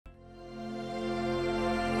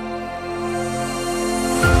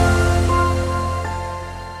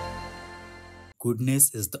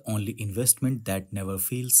Goodness is the only investment that never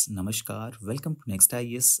fails. Namaskar. Welcome to Next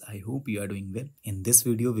IS. I hope you are doing well. In this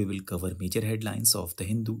video, we will cover major headlines of the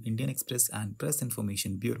Hindu, Indian Express, and Press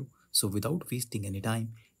Information Bureau. So, without wasting any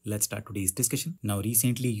time, let's start today's discussion. Now,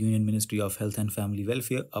 recently, Union Ministry of Health and Family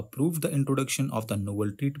Welfare approved the introduction of the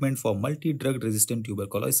novel treatment for multi-drug resistant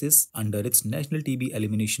tuberculosis under its National TB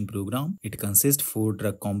Elimination Program. It consists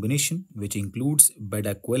 4-drug combination, which includes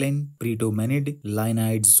bedaquiline, pretomanid,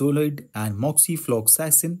 linezolid, and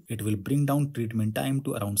moxifloxacin. It will bring down treatment time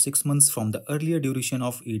to around 6 months from the earlier duration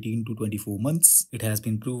of 18 to 24 months. It has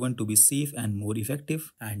been proven to be safe and more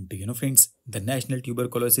effective. And do you know, friends, the National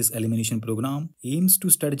Tuberculosis Elimination Program aims to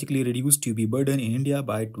strategically reduce TB burden in India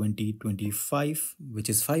by 2025, which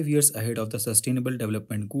is 5 years ahead of the Sustainable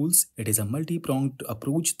Development Goals. It is a multi-pronged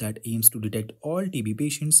approach that aims to detect all TB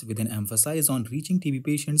patients with an emphasis on reaching TB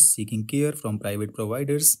patients seeking care from private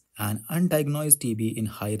providers and undiagnosed TB in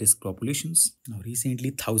high-risk populations. Now,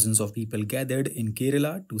 recently, thousands of people gathered in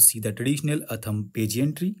Kerala to see the traditional Atham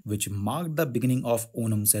pageantry, which marked the beginning of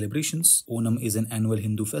Onam celebrations. Onam is an annual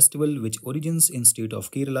Hindu festival which origins in state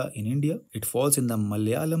of Kerala in India. It falls in the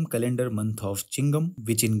Malayalam calendar month of Chingam,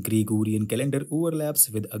 which in Gregorian calendar overlaps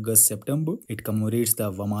with August-September. It commemorates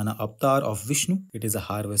the Vamana avatar of Vishnu. It is a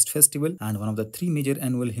harvest festival and one of the 3 major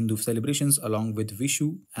annual Hindu celebrations along with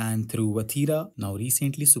Vishu and Thiruvathira. Now,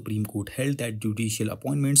 recently, Supreme Court held that judicial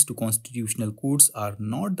appointments to constitutional courts are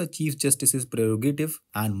not the Chief Justice's prerogative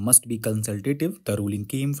and must be consultative. The ruling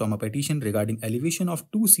came from a petition regarding elevation of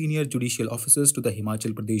 2 senior judicial officers to the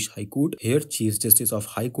Himachal Pradesh High Court. Here, Chief Justice of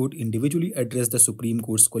High Court individually addressed the Supreme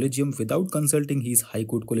Court's collegium without consulting his High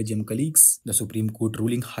Court collegium colleagues. The Supreme Court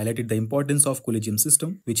ruling highlighted the importance of collegium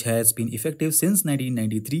system, which has been effective since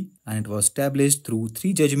 1993, and it was established through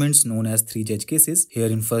 3 judgments known as 3-judge cases. Here,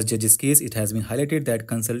 in first judge's case, it has been highlighted that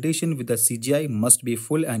consultation with the CGI must be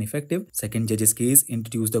full and effective. Second judge's case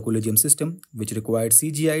introduced the collegium system, which required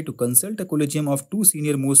CGI to consult a collegium of 2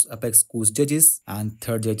 senior most apex court judges, and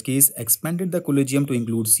third judge case expanded the collegium to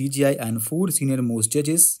include CGI and 4 senior most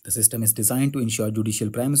judges. The system is designed to ensure judicial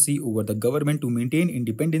primacy over the government to maintain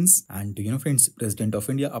independence. And do you know, friends, President of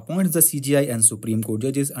India appoints the CGI and Supreme Court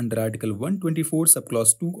judges under Article 124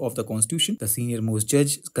 subclause 2 of the Constitution. The senior most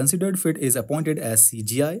judge considered fit is appointed as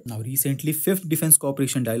CGI. Now, recently, 5th Defence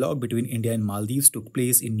Cooperation Dialogue between India and Maldives took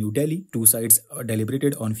place in New Delhi. 2 sides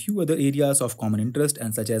deliberated on few other areas of common interest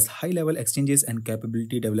and such as high-level exchanges and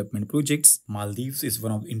capability development projects. Maldives is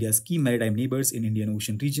one of India's key maritime neighbors in Indian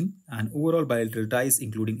Ocean region, and overall bilateral ties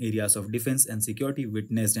including areas of defense and security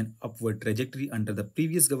witnessed an upward trajectory under the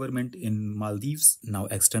previous government in Maldives. Now,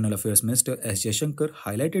 External Affairs Minister S. Jaishankar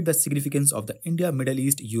highlighted the significance of the India-Middle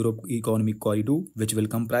East-Europe Economic Corridor, which will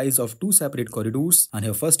comprise of 2 separate corridors, and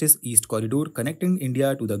her first is East Corridor connecting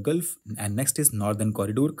India to the Gulf, and next is Northern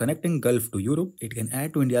Corridor connecting Gulf to Europe. It can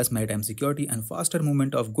add to India's maritime security and faster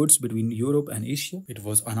movement of goods between Europe and Asia. It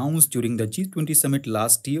was announced during the G20 summit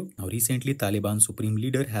last year. Now, recently, Taliban supreme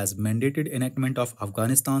leader has mandated enactment of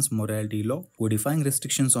Afghanistan's morality law, codifying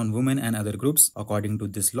restrictions on women and other groups. According to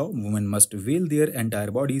this law, women must veil their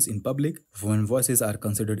entire bodies in public. Women's voices are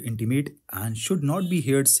considered intimate and should not be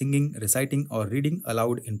heard singing, reciting, or reading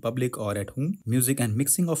aloud in public or at home. Music and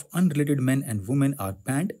mixing of unrelated men and women are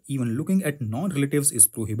banned. Even looking at non-relatives is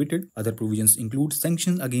prohibited. Other provisions include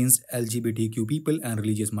sanctions against LGBTQ people and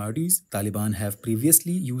religious minorities. Taliban have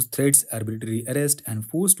previously used threats, arbitrary arrest, and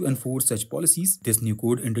force to enforce such policies. This new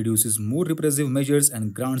code introduces more repressive measures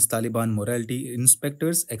and grants Taliban morality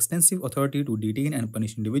inspectors extensive authority to detain and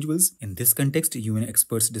punish individuals. In this context, UN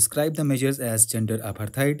experts describe the measures as gender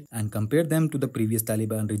apartheid and compare them to the previous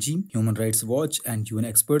Taliban regime. Human Rights Watch and UN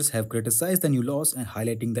experts have criticized the new laws and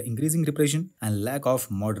highlighting the increasing repression and lack of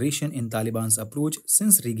moderation in Taliban's approach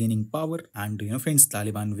since regaining power. And you know, friends,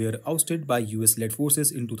 Taliban were ousted by US-led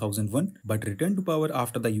forces in 2001 but returned to power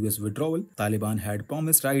after the US withdrawal. Taliban had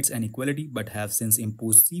promised rights and equality but have since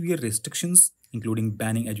imposed severe restrictions, including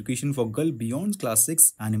banning education for girls beyond class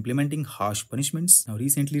 6 and implementing harsh punishments. Now,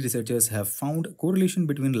 recently, researchers have found correlation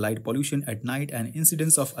between light pollution at night and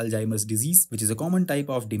incidence of Alzheimer's disease, which is a common type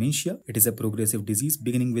of dementia. It is a progressive disease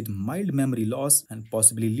beginning with mild memory loss and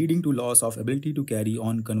possibly leading to loss of ability to carry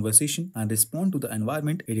on conversation and respond to the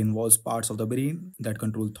environment. It involves parts of the brain that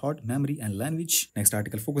control thought, memory, and language. Next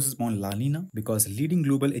article focuses on La Nina because leading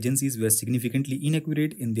global agencies were significantly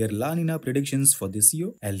inaccurate in their La Nina predictions for this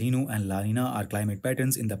year. El Nino and La Nina are climate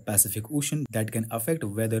patterns in the Pacific Ocean that can affect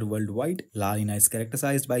weather worldwide. La Nina is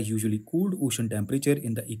characterized by usually cooled ocean temperature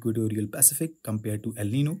in the equatorial Pacific compared to El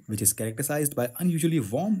Nino, which is characterized by unusually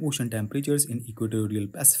warm ocean temperatures in equatorial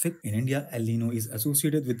Pacific. In India, El Nino is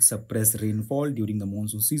associated with suppressed rainfall during the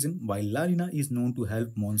monsoon season, while La Nina is known to help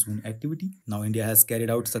monsoon activity. Now, India has carried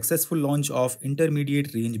out successful launch of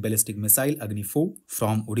intermediate range ballistic missile Agni 4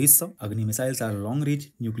 from Odisha. Agni missiles are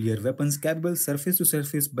long-range nuclear weapons capable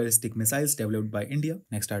surface-to-surface ballistic missiles developed by India.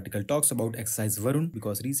 Next article talks about exercise Varun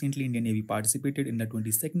because recently Indian Navy participated in the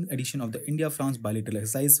 22nd edition of the India-France bilateral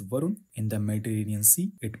exercise Varun in the Mediterranean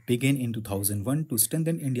Sea. It began in 2001 to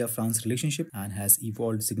strengthen India-France relationship and has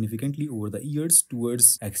evolved significantly over the years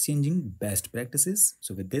towards exchanging best practices.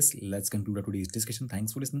 So with this, let's conclude today's discussion.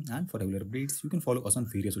 Thanks for listening, and for regular updates, you can follow us on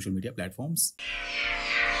various social media platforms.